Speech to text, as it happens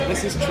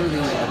This is truly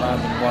a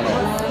random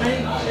one-off.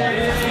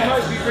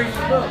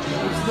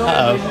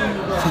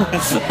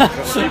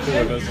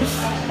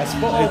 I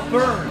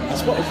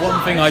spotted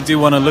one thing I do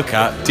want to look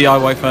at,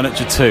 DIY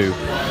Furniture 2.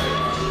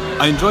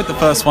 I enjoyed the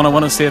first one, I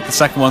want to see if the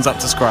second one's up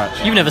to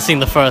scratch. You've never seen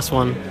the first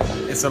one.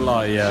 It's a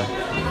lie,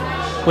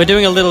 yeah. We're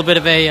doing a little bit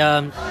of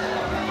a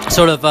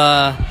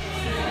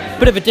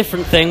bit of a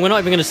different thing. We're not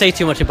even going to say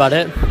too much about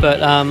it, but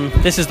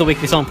this is the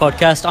Weekly Song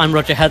Podcast. I'm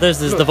Roger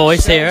Heathers, this is the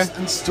voice here.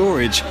 And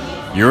storage.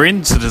 You're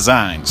into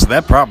design, so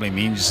that probably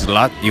means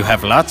you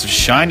have lots of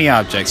shiny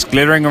objects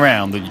glittering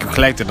around that you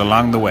collected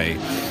along the way.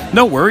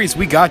 No worries,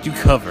 we got you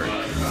covered.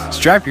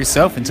 Strap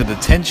yourself into the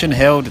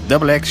tension-held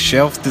XX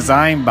shelf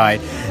designed by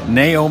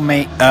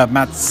Naomi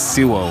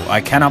Matsuo. I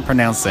cannot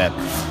pronounce that.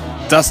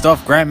 Dust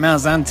off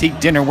Grandma's antique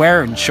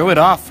dinnerware and show it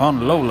off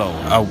on Lolo,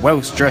 a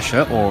Welsh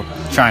dresser, or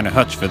China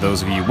hutch for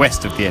those of you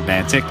west of the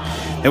Atlantic,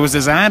 that was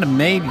designed and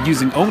made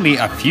using only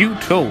a few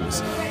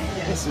tools.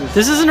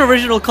 This isn't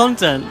original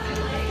content.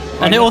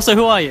 And also,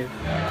 who are you?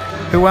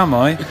 Who am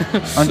I?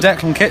 I'm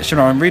Declan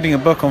Kitchener. I'm reading a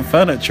book on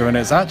furniture, and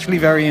it's actually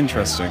very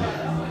interesting.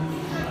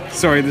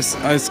 Sorry, this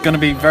it's going to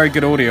be very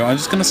good audio. I'm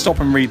just going to stop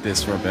and read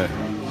this for a bit.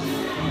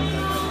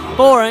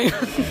 Boring. It's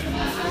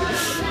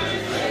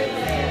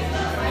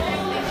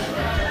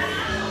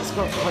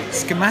got like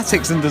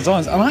schematics and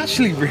designs. I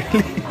actually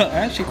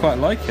quite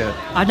like it.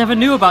 I never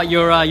knew about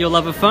your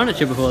love of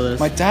furniture before this.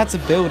 My dad's a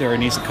builder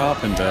and he's a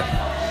carpenter.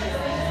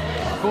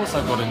 Of course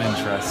I've got an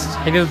interest.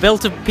 Have you ever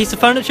built a piece of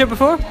furniture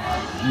before?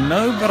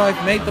 No, but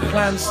I've made the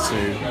plans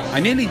to. I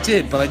nearly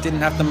did, but I didn't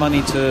have the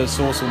money to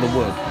source all the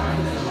wood.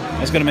 I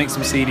was going to make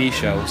some CD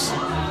shelves.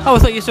 Oh, I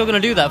thought you were still going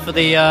to do that for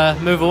the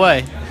move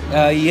away.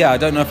 Yeah, I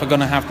don't know if I'm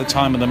going to have the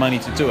time or the money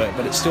to do it,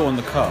 but it's still on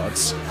the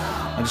cards.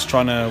 I'm just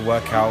trying to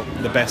work out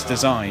the best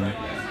design,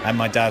 and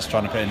my dad's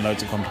trying to put in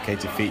loads of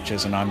complicated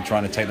features, and I'm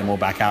trying to take them all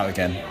back out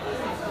again.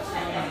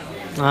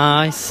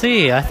 I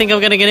see. I think I'm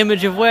getting an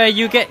image of where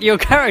you get your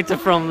character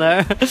from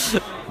there.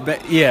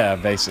 But yeah,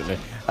 basically.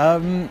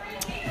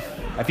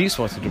 Have you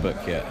spotted a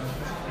book yet?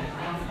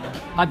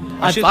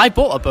 I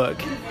bought a book.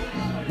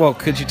 Well,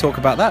 could you talk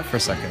about that for a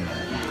second?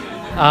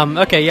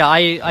 Okay, yeah,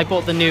 I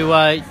bought the new,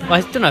 I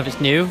don't know if it's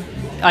new.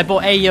 I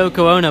bought a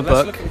Yoko Ono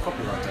book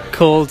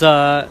called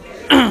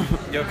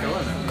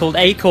called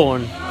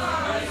Acorn.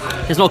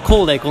 It's not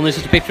called Acorn, there's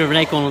just a picture of an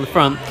acorn on the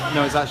front.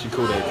 No, it's actually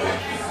called Acorn.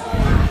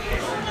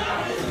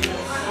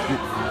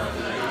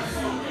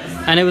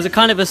 And it was a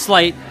kind of a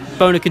slight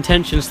bone of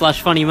contention /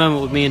 funny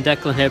moment with me and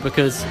Declan here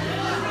because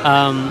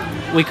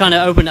we kind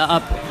of opened it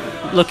up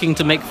looking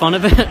to make fun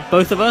of it,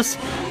 both of us,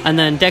 and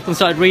then Declan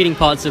started reading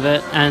parts of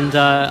it, and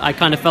I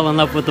kind of fell in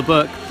love with the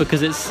book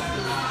because it's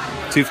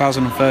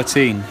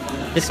 2013.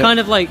 It's kind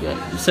of like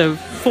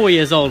 4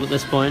 years old at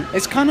this point.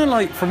 It's kind of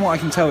like, from what I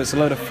can tell, it's a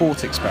load of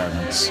thought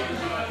experiments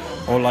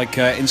or like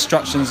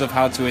instructions of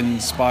how to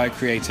inspire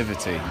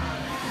creativity.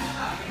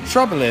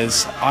 Trouble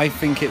is, I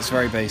think it's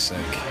very basic.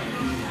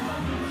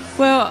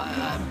 Well,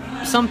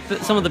 some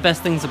of the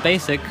best things are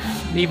basic,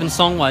 even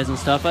song-wise and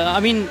stuff. I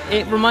mean,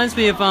 it reminds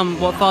me of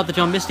what Father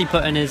John Misty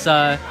put in his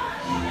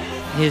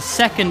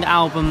second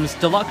album's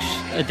deluxe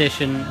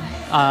edition.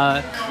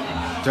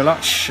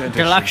 Deluxe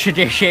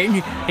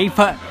edition. He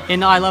put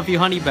in "I Love You,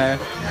 Honey Bear."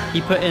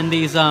 He put in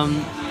these.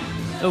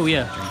 Oh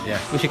yeah.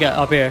 We should get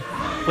up here.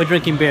 We're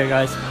drinking beer,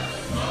 guys.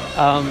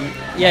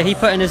 Yeah, he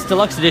put in his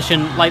deluxe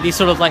edition like these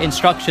sort of like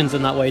instructions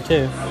in that way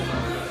too.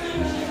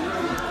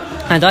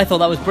 And I thought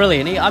that was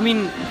brilliant. I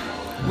mean,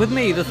 with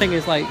me, the thing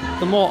is, like,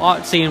 the more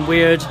artsy and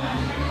weird,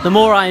 the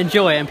more I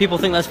enjoy it. And people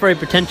think that's very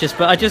pretentious,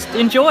 but I just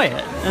enjoy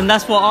it. And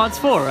that's what art's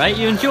for, right?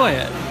 You enjoy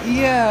it.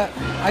 Yeah,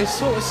 I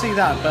sort of see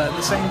that, but at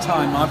the same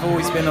time, I've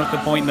always been of the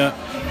point that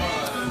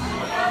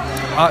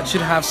art should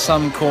have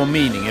some core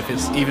meaning,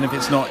 even if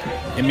it's not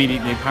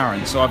immediately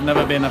apparent. So I've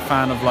never been a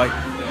fan of, like,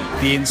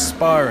 the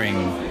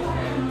inspiring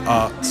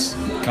art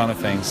kind of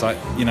things. Like,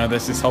 you know,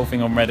 there's this whole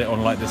thing on Reddit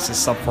on like this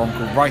subforum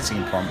called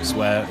writing prompts,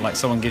 where like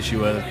someone gives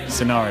you a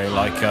scenario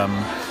like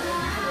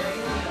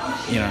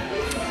you know,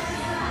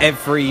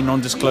 every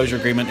non-disclosure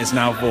agreement is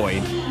now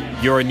void.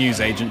 You're a news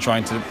agent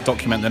trying to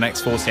document the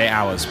next 48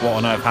 hours. What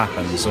on earth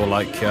happens? Or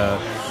like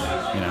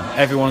you know,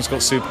 everyone's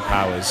got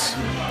superpowers.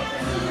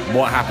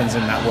 What happens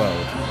in that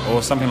world?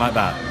 Or something like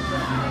that.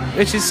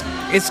 Which is,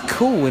 it's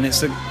cool and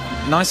it's a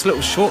nice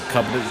little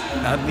shortcut, but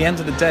at the end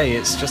of the day,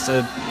 it's just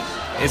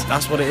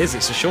that's what it is.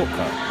 It's a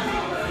shortcut.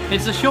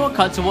 It's a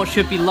shortcut to what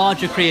should be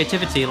larger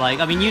creativity. Like,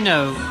 I mean, you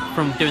know,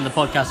 from doing the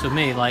podcast with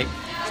me, like,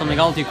 something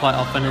I'll do quite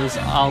often is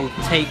I'll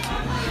take,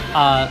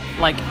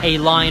 like, a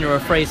line or a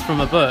phrase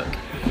from a book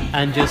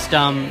and just,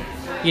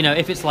 you know,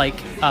 if it's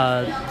like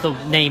the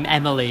name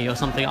Emily or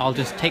something, I'll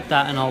just take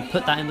that and I'll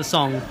put that in the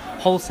song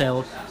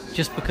wholesale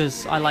just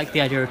because I like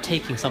the idea of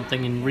taking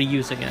something and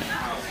reusing it.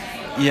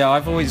 Yeah,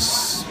 I've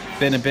always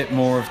been a bit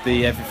more of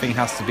the everything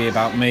has to be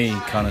about me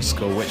kind of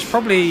school, which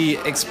probably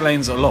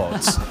explains a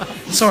lot.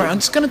 Sorry, I'm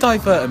just going to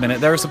divert a minute.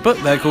 There is a book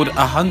there called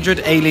 100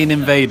 Alien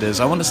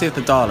Invaders. I want to see if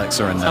the Daleks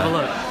are in there. Let's have a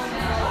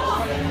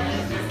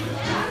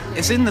look.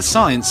 It's in the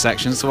science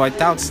section, so I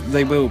doubt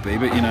they will be,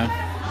 but you know.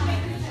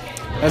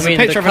 There's a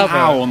picture of an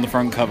owl on the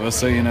front cover,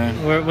 so you know.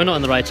 We're not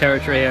in the right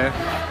territory here.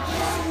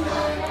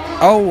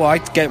 Oh, I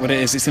get what it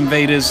is. It's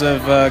invaders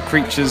of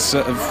creatures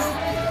that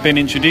have been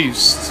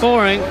introduced.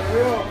 Boring.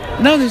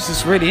 No, this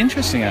is really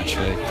interesting,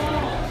 actually.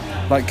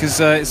 Like, because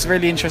it's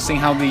really interesting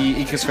how the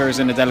ecosphere is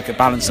in a delicate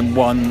balance, and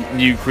one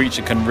new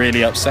creature can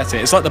really upset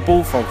it. It's like the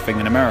bullfrog thing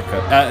in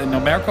America.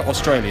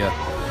 Australia.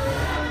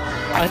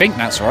 I think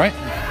that's right.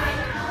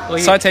 Well,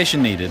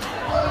 Citation needed.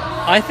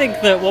 I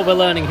think that what we're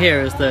learning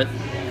here is that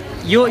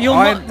you're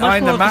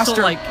much more of a sort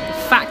of like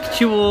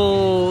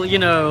factual, you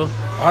know.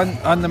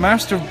 I'm the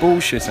master of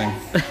bullshitting.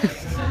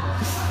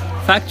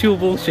 Factual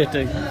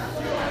bullshitting.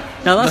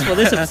 Now that's what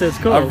this episode's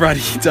called. A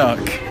ruddy duck.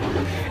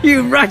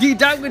 You raggy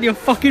duck with your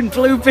fucking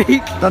blue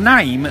beak. The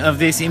name of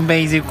this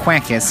invasive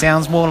quacker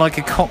sounds more like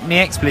a Cockney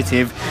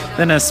expletive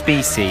than a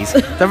species.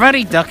 The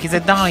ruddy duck is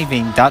a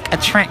diving duck,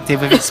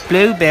 attractive with its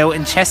blue bill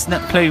and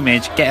chestnut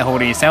plumage. Get a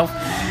hold of yourself.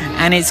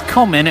 And it's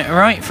common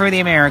right through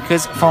the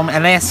Americas, from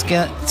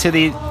Alaska to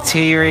the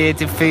Tierra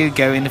del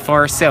Fuego in the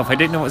forest itself. I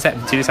don't know what's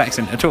happened to this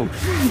accent at all.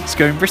 It's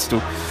going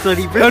Bristol.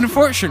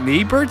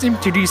 Unfortunately, birds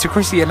introduced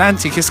across the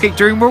Atlantic escaped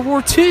during World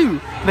War II.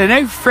 They're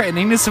now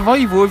threatening the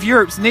survival of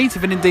Europe's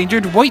native and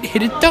endangered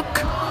white-headed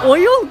duck. Oh,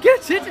 you'll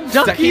get it,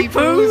 ducky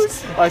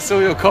poos. I saw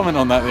your comment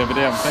on that the other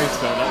day on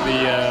Facebook, at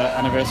the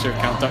anniversary of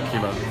Count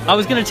Duckula. I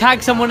was going to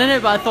tag someone in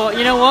it, but I thought,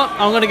 you know what?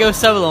 I'm going to go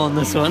solo on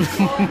this one.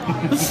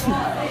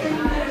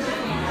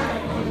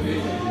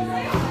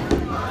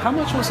 How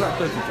much was that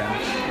book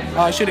again?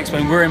 I should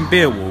explain. We're in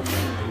Beowulf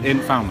in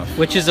Falmouth,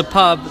 which is a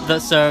pub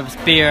that serves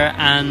beer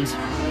and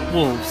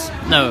wolves.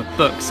 No,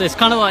 books. It's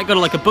kind of like got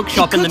like a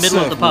bookshop in the middle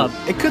of the pub.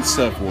 It could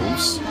serve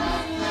wolves.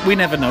 We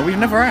never know. We've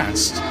never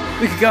asked.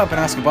 We could go up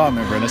and ask a bar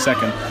member in a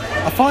second.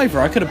 A £5.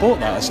 I could have bought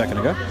that a second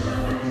ago.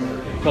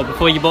 What,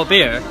 before you bought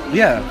beer?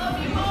 Yeah.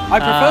 I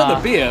prefer the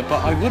beer,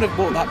 but I would have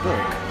bought that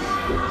book.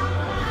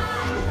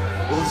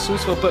 Well, there's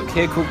also a book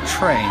here called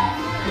Train.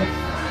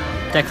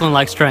 Declan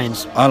likes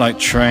trains. I like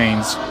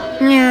trains.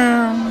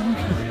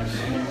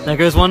 There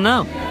goes one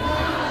now.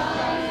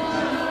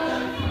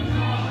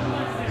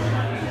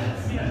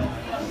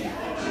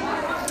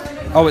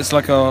 Oh, it's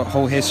like a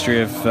whole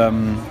history of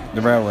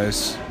the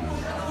railways.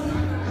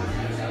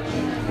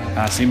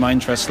 See, my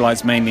interest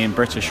lies mainly in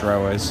British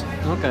railways.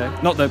 Okay.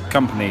 Not the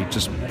company,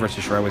 just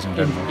British railways in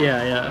general.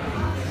 Yeah.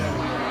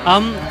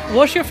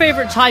 What's your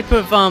favourite type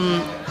of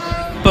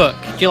book?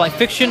 Do you like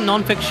fiction,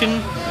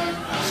 non-fiction,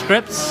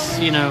 scripts?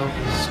 You know,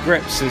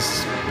 scripts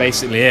is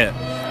basically it.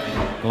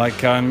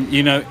 Like,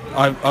 you know,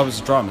 I was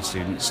a drama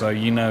student, so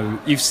you know,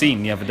 you've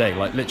seen the other day,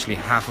 like literally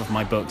half of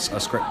my books are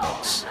script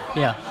books.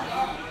 Yeah.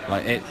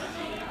 Like it.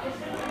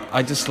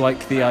 I just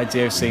like the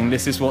idea of seeing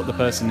this is what the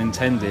person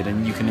intended,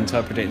 and you can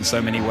interpret it in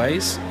so many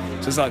ways.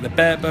 So it's like the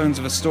bare bones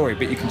of a story,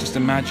 but you can just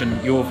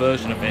imagine your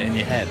version of it in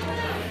your head.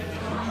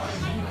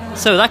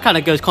 So that kind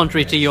of goes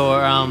contrary to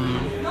your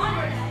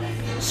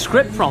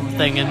script prompt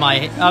thing in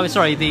my.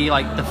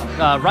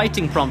 The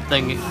writing prompt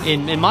thing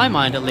in my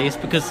mind at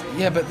least, because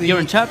you're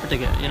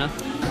interpreting it, you know.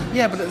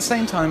 Yeah, but at the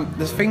same time,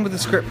 the thing with the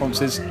script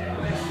prompts is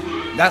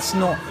it's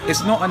not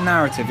a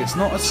narrative, it's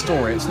not a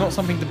story, it's not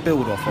something to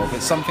build off of,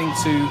 it's something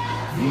to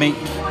make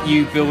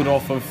you build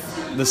off of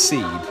the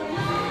seed.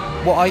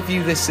 What I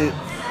view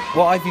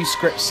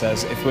scripts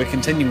as, if we're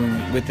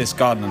continuing with this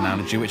garden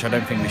analogy, which I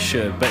don't think we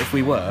should, but if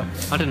we were,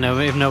 I don't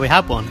know, even though we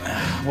had one.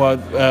 Well,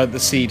 the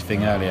seed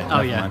thing earlier.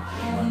 Oh yeah.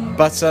 Mind.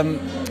 But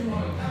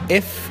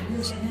if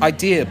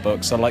idea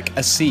books are like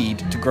a seed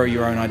to grow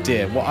your own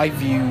idea, what I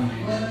view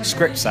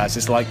scripts as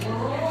is like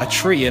a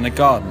tree in a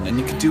garden, and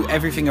you can do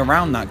everything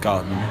around that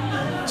garden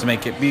to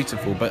make it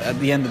beautiful, but at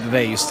the end of the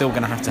day you're still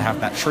going to have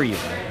that tree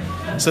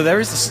there. So there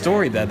is a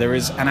story there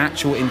is an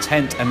actual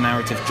intent and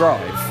narrative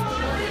drive.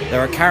 There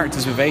are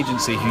characters with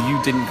agency who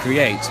you didn't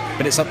create,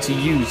 but it's up to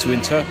you to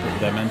interpret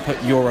them and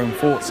put your own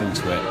thoughts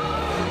into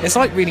it. It's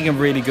like reading a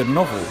really good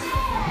novel.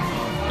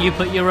 You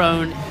put your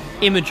own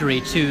imagery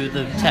to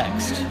the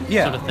text,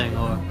 sort of thing,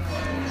 or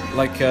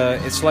like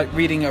it's like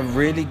reading a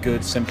really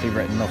good, simply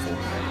written novel.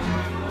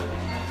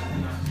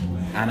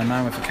 And a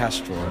man with a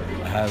castrol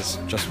has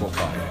just walked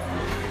by.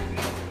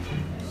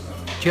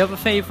 Do you have a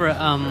favourite,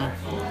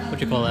 what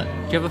do you call it?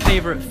 Do you have a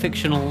favourite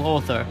fictional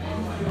author?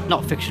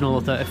 Not fictional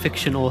author, a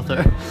fiction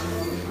author.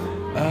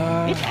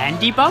 It's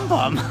Andy Bum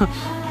Bum.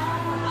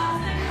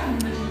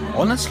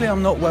 Honestly,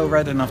 I'm not well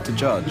read enough to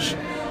judge.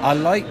 I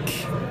like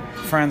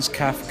Franz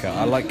Kafka.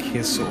 I like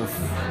his sort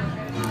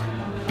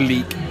of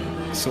bleak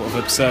sort of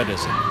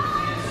absurdism.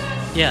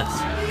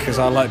 Yes. Because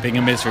I like being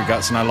a misery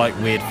guts and I like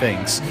weird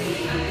things.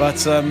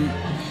 But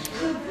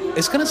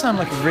it's going to sound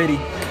like a really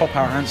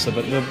cop-out answer,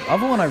 but the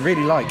other one I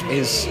really like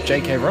is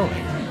J.K.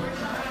 Rowling.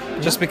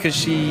 Just because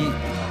she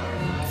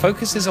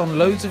focuses on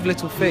loads of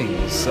little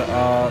things that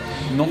are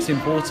not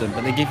important,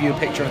 but they give you a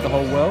picture of the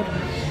whole world.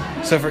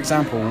 So, for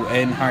example,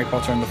 in Harry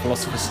Potter and the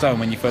Philosopher's Stone,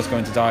 when you first go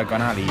into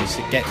Diagon Alley, you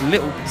get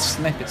little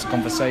snippets of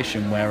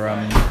conversation where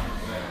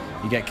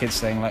you get kids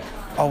saying, like,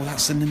 oh,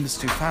 that's the Nimbus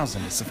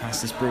 2000, it's the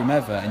fastest broom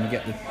ever, and you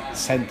get the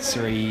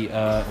sensory,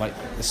 like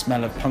the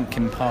smell of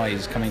pumpkin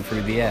pies coming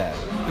through the air,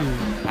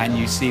 and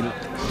you see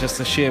just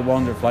the sheer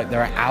wonder of like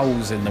there are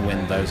owls in the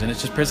windows, and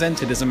it's just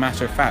presented as a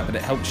matter of fact, but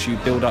it helps you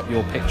build up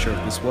your picture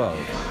of this world.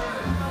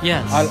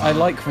 Yes. I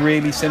like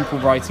really simple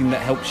writing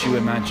that helps you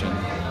imagine.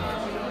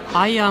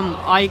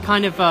 I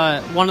kind of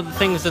one of the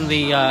things in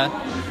the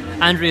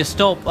Andrea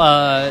Stolp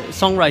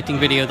songwriting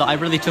video that I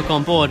really took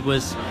on board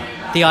was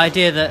the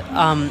idea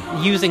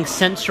that using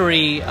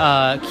sensory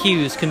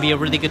cues can be a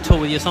really good tool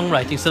with your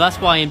songwriting. So that's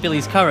why in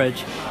Billy's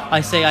Courage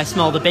I say I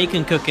smell the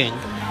bacon cooking,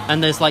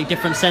 and there's like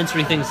different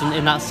sensory things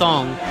in that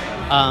song.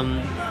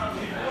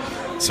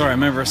 Sorry, I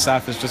remember a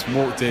staff has just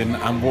walked in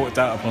and walked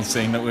out upon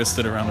seeing that we're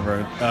stood around the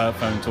road,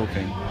 phone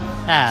talking.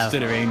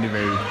 Stood around the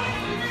road.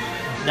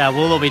 Yeah,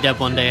 we'll all be dead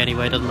one day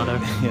anyway, doesn't matter.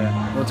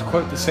 Yeah. Well, to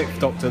quote the Sixth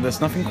Doctor, there's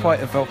nothing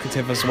quite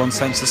evocative as one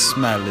sense of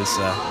smell, is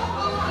there?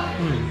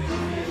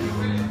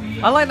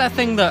 I like that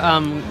thing that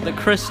that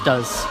Chris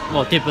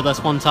did with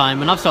us one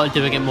time, and I've started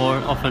doing it more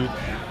often,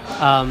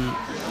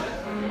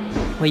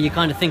 where you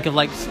kind of think of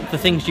like the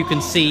things you can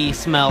see,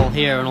 smell,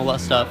 hear, and all that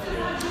stuff.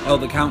 Oh,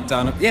 the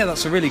countdown. Yeah,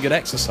 that's a really good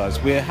exercise.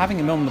 We're having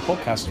him on the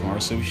podcast tomorrow,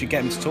 so we should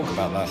get him to talk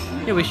about that.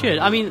 Yeah, we should.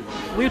 I mean,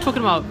 we were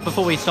talking about,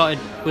 before we started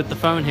with the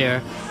phone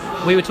here,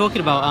 we were talking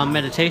about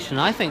meditation.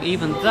 I think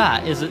even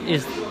that is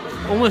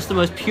almost the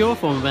most pure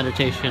form of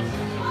meditation,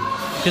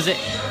 because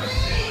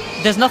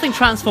there's nothing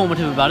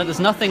transformative about it. There's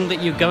nothing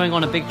that you're going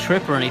on a big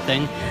trip or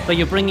anything, but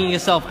you're bringing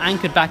yourself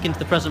anchored back into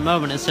the present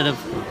moment instead of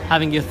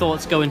having your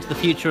thoughts go into the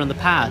future and the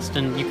past,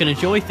 and you can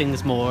enjoy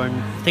things more,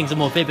 and things are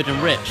more vivid and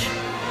rich.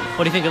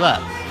 What do you think of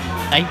that?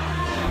 Hey?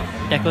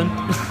 Declan?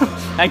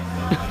 Hey?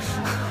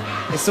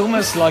 It's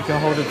almost like a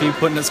whole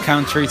viewpoint that's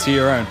contrary to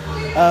your own.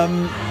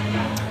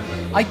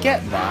 I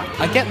get that.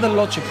 I get the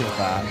logic of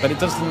that, but it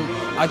doesn't...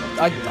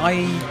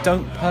 I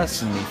don't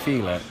personally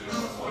feel it.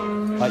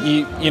 Like,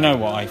 you know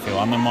what I feel.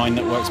 I'm a mind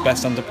that works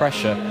best under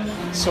pressure.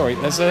 Sorry,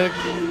 there's a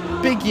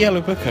big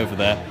yellow book over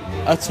there.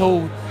 At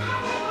all...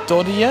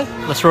 Dodia?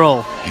 Let's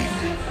roll.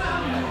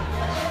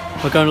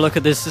 We're going to look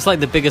at this. It's like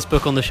the biggest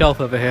book on the shelf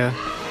over here.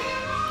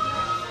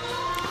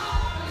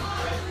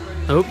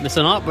 Oh, it's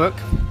an art book.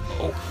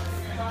 Oh.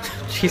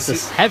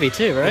 Jesus, heavy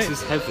too, right?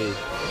 This is heavy.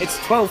 It's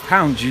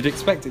 £12. You'd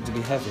expect it to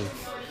be heavy.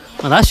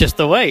 Well, that's just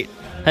the weight.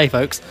 Hey,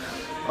 folks.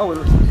 Oh,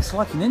 it's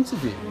like an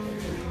interview.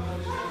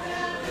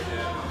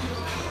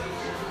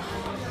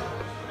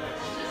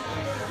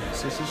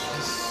 So is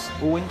this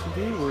all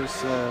interview, or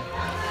is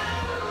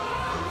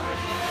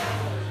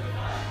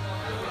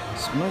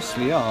it's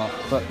mostly art,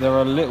 but there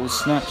are little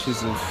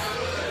snatches of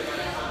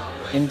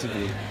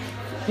interview.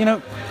 You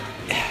know,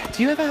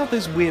 do you ever have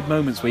those weird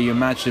moments where you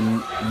imagine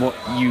what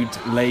you'd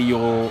lay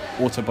your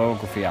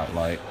autobiography out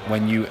like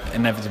when you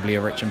inevitably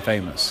are rich and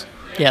famous?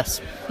 Yes.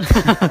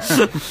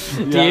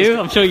 Do you?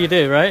 I'm sure you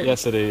do, right?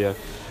 Yes, I do, yeah.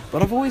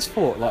 But I've always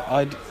thought, like,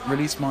 I'd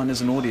release mine as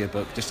an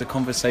audiobook, just a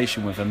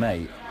conversation with a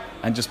mate,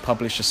 and just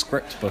publish a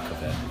script book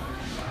of it.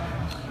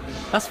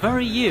 That's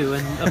very you,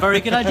 and a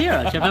very good idea,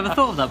 actually. I've never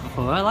thought of that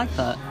before. I like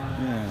that.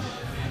 Yeah.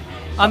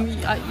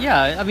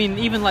 I mean,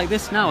 even like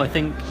this now, I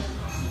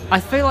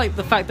feel like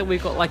the fact that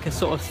we've got like a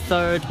sort of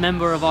third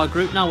member of our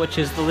group now, which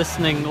is the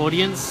listening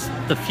audience,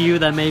 the few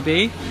there may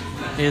be,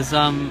 is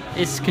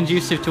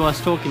conducive to us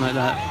talking like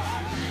that.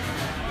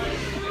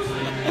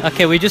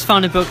 Okay, we just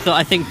found a book that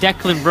I think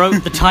Declan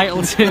wrote the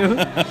title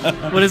to.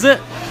 What is it?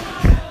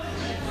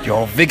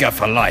 Your vigour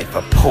for life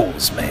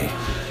appalls me.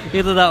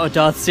 Either that or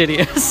Darth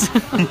Sidious.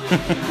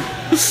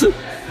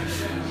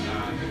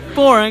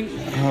 Boring.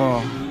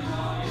 Oh,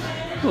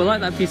 I like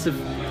that piece of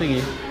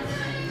thingy.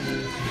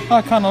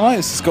 I kind of like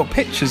this. It's got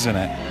pictures in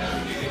it.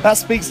 That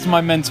speaks to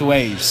my mental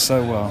age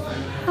so well.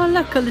 Oh,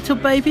 look, a little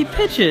baby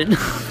pigeon.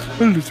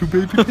 A little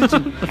baby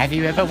pigeon. Have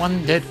you ever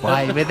wondered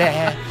why we're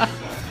there?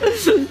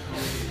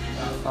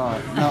 No,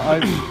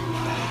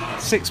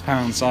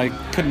 £6. I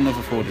couldn't have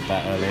afforded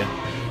that earlier.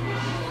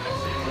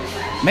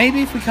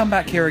 Maybe if we come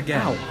back here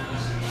again. Ow.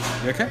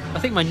 You okay? I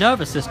think my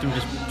nervous system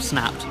just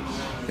snapped.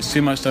 It's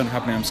too much don't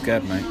happen. I'm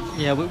scared, mate.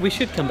 Yeah, we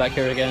should come back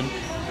here again.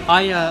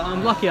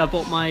 I'm lucky I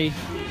bought my...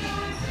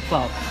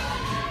 Well,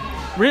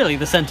 really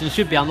the sentence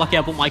should be I'm lucky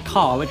I bought my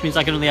car, which means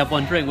I can only have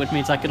one drink, which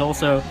means I can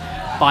also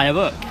buy a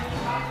book.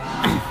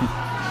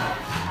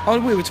 Oh,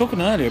 we were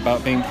talking earlier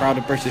about being proud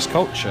of British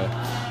culture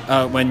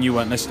when you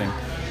weren't listening.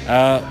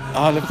 I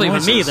thought you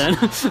meant me then.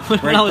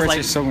 Great I was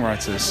British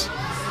songwriters.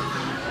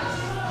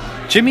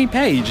 Jimmy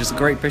Page is a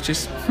great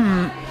British...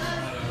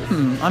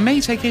 I may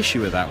take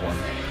issue with that one.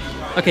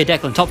 Okay,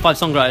 Declan, top 5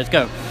 songwriters,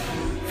 go.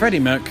 Freddie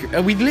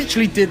Mercury. We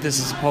literally did this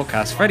as a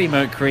podcast. Freddie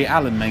Mercury,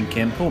 Alan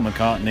Menken, Paul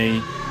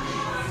McCartney.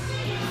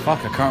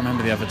 Fuck, I can't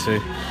remember the other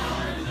two.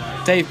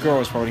 Dave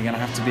Grohl is probably going to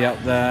have to be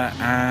up there.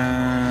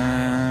 And...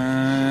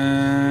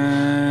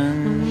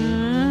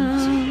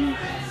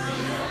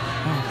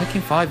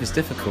 picking 5 is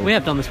difficult. We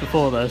have done this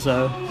before, though,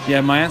 so...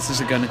 Yeah, my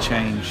answers are going to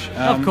change.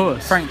 Of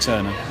course. Frank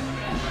Turner.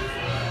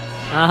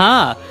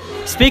 Aha!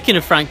 Speaking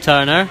of Frank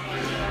Turner,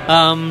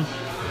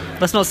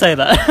 Let's not say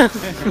that.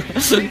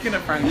 Speaking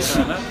of Frank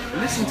Turner,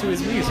 listen to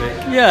his music.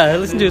 Yeah,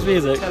 listen to his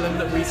music. Tell him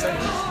that we say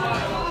this.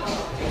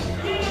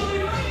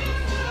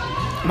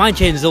 Mine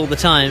changes all the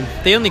time.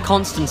 The only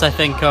constants, I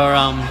think, are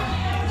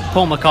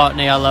Paul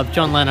McCartney I love,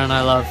 John Lennon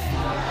I love.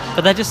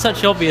 But they're just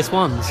such obvious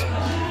ones.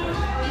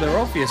 They're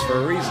obvious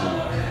for a reason.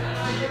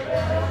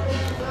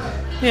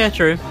 Yeah,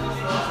 true.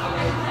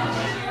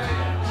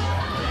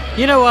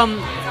 You know,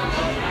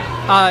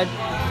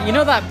 you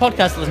know that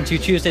podcast I listen to,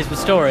 Tuesdays with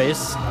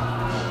Stories?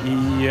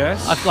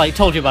 Yes. I've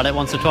told you about it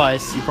once or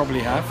twice. You probably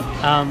have.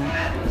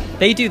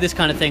 They do this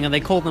kind of thing, and they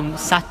call them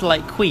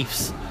satellite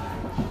queefs.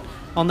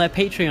 On their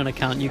Patreon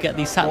account, you get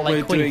these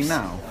satellite queefs. What we're doing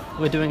now?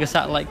 We're doing a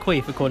satellite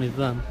queef, according to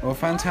them. Well,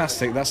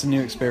 fantastic. That's a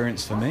new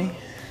experience for me.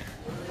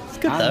 It's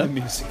good, and though. the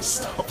music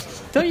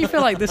stops. Don't you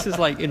feel like this is,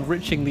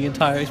 enriching the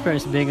entire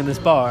experience of being in this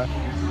bar?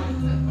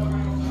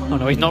 Oh,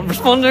 no, he's not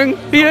responding.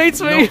 He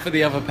hates me. Not for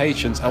the other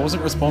patrons. I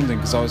wasn't responding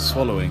because I was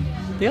swallowing.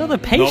 The other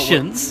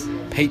patients?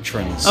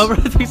 Patrons. Oh,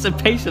 right, these are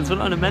patients. We're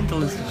not in a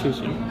mental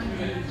institution.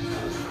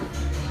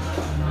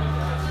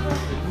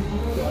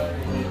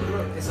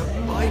 It's a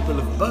Bible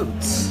of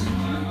boats.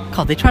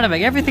 God, they try to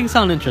make everything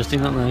sound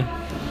interesting, don't they?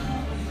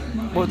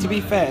 Well, to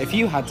be fair, if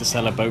you had to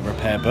sell a boat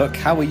repair book,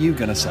 how are you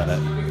going to sell it?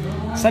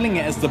 Selling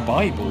it as the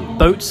Bible.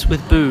 Boats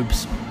with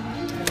boobs.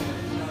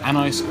 And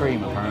ice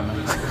cream,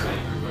 apparently.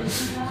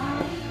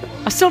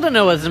 I still don't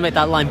know whether to make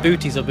that line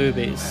booties or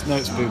boobies. No,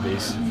 it's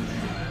boobies.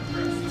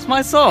 It's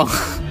my song.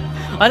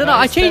 I don't know,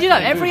 I it's change it up.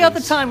 definitely Every other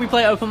boobies. time we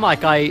play open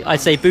mic, I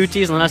say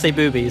booties and then I say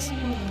boobies.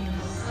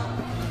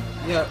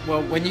 Yeah,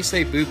 well, when you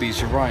say boobies,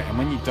 you're right, and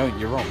when you don't,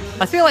 you're wrong.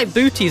 I feel like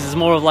booties is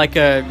more of like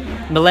a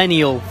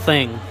millennial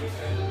thing.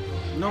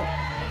 No.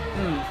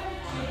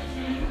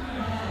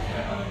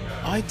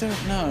 I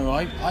don't know.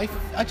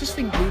 I just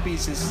think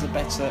boobies is a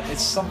better...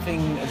 It's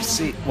something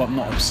obscene... Well,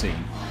 not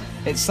obscene.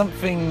 It's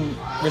something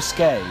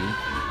risque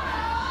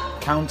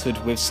countered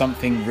with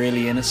something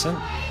really innocent,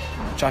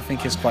 which I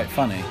think is quite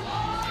funny.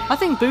 I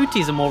think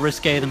booties are more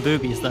risque than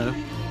boobies, though.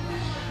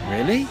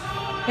 Really?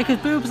 Yeah, because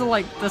boobs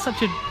are they're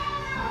such a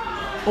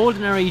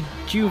ordinary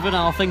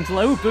juvenile thing to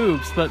oh,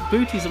 boobs, but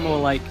booties are more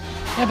like...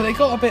 Yeah, but they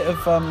got a bit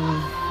of,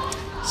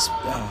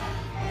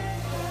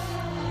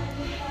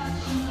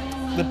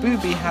 the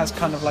boobie has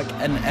kind of like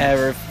an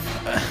air of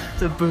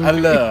The boobie.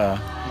 allure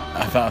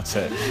about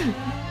it.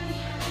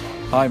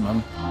 Hi,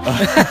 Mum.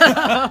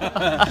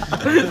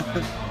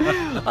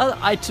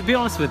 To be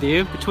honest with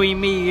you, between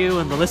me, you,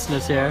 and the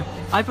listeners here,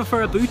 I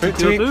prefer a booty to a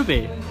Booty?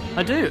 boobie.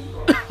 I do.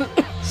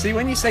 See,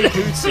 when you say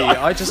booty,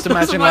 I just Those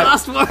are imagine my like...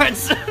 last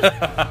words.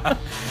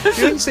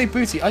 See, when you say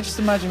booty, I just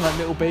imagine like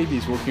little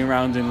babies walking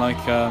around in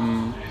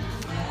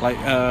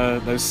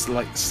those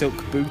like silk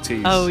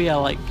booties. Oh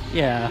yeah,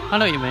 yeah, I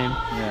know what you mean.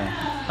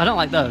 Yeah. I don't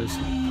like those.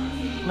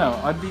 No,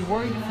 I'd be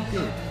worried if you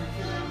did.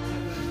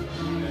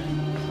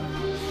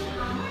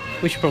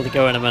 We should probably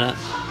go in a minute.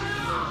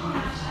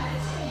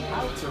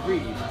 How to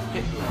read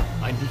Hitler.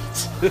 I need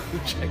to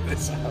check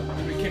this out.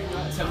 We kick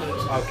that 10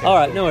 minutes. Okay. All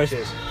right, no worries.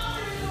 Cheers.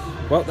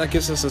 Well, that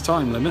gives us a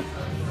time limit.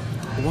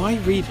 Why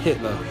read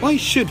Hitler? Why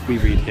should we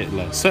read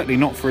Hitler? Certainly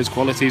not for his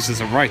qualities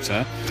as a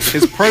writer.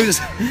 His prose,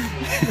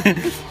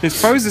 his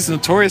prose is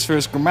notorious for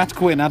its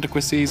grammatical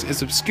inadequacies,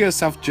 its obscure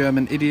South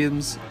German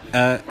idioms,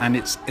 and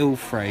its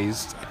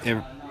ill-phrased,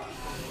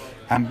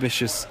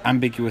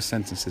 ambiguous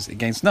sentences. It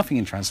gains nothing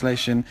in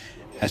translation,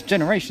 as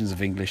generations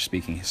of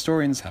English-speaking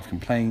historians have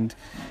complained.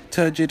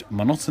 Turgid,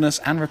 monotonous,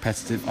 and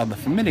repetitive are the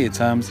familiar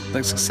terms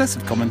that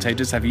successive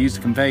commentators have used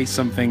to convey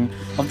something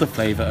of the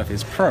flavour of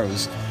his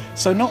prose.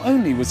 So not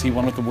only was he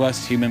one of the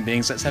worst human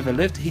beings that's ever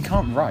lived, he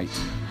can't write.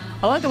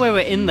 I like the way we're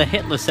in the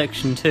Hitler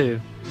section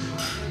too.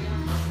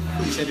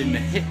 You said in the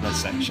Hitler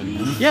section.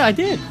 Yeah, I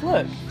did.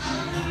 Look.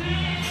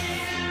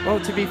 Well,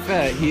 to be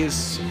fair, he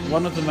is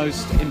one of the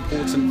most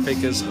important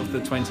figures of the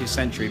 20th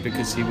century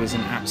because he was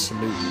an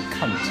absolute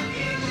cunt.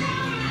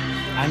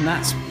 And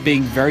that's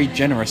being very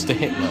generous to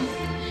Hitler.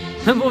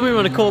 What we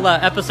want to call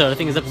that episode, I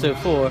think it's episode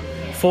 4,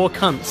 4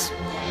 cunts.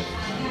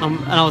 And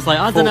I was like,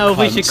 I don't know if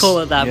we should call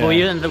it that, but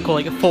we ended up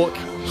calling it Fork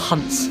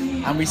Hunts.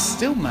 And we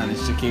still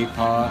managed to keep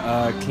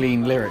our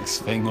clean lyrics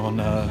thing on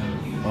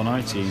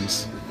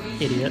iTunes.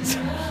 Idiots.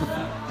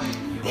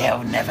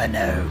 They'll never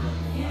know.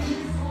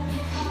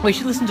 We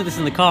should listen to this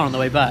in the car on the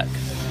way back.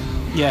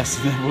 Yes,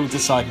 then we'll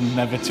decide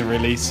never to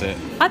release it.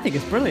 I think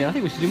it's brilliant. I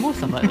think we should do more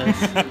stuff like this.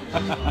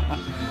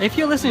 If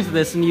you're listening to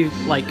this and you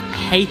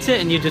hate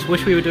it and you just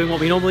wish we were doing what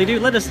we normally do,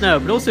 let us know.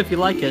 But also if you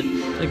like it,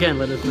 again,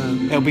 let us know.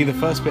 It'll be the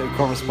first bit of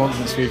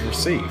correspondence we've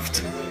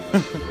received.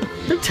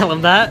 Don't tell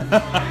them that.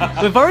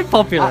 We're very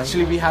popular.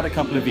 Actually, we had a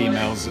couple of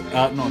emails.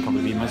 Not a couple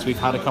of emails. We've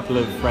had a couple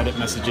of Reddit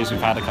messages.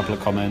 We've had a couple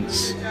of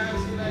comments.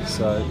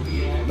 So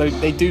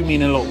they do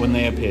mean a lot when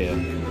they appear.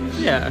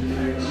 Yeah.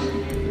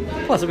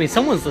 Plus, I mean,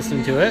 someone's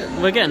listening to it.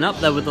 We're getting up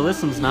there with the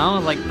listens now,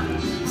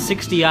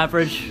 60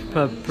 average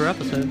per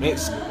episode.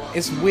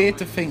 It's weird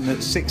to think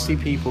that 60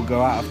 people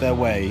go out of their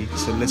way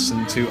to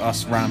listen to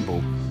us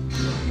ramble.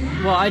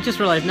 Well, I just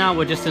realised now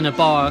we're just in a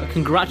bar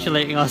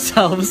congratulating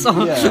ourselves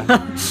on,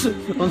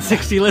 on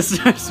 60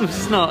 listeners, which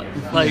is not,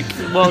 like,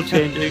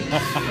 world-changing.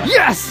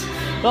 Yes!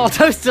 I'll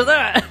toast to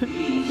that!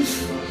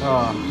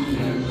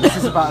 Oh, this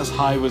is about as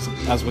high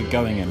as we're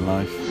going in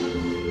life.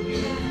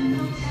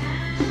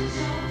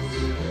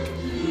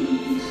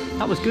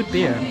 That was good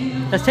beer.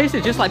 It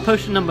tasted just like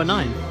potion number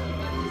 9.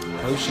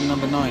 Potion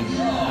number 9.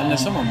 And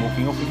there's someone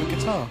walking off with a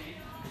guitar.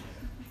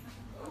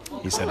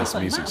 He said his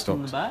music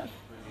stopped.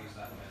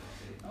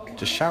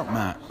 Just shout,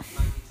 Matt.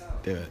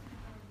 Do it.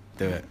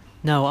 Do it.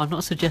 No, I'm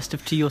not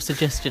suggestive to your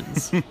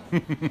suggestions. You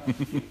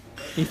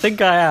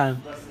think I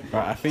am?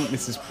 Right, I think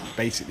this is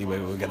basically where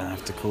we're going to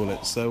have to call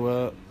it.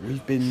 So,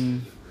 we've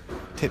been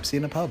tipsy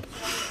in a pub.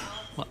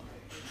 What?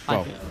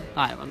 Well,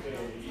 I haven't.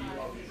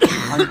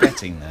 I'm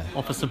getting there.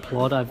 Officer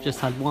Plod, I've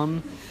just had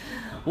one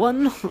What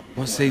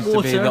seems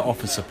water. to be the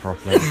officer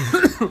problem?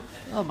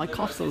 Oh, my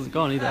cough hasn't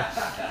gone either.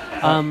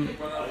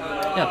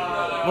 Yeah.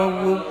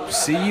 Well, we'll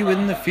see you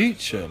in the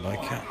future.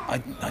 Like,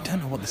 I don't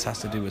know what this has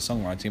to do with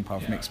songwriting,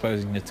 apart from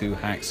exposing the two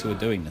hacks who are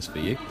doing this for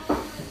you.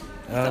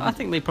 I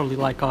think they probably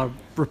like our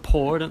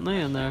rapport, don't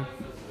they? And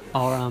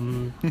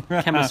our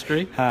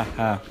chemistry. Ha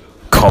ha.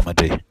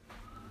 Comedy.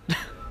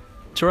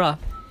 Ta-ra.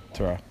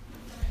 Ta-ra.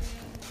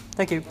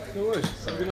 Thank you.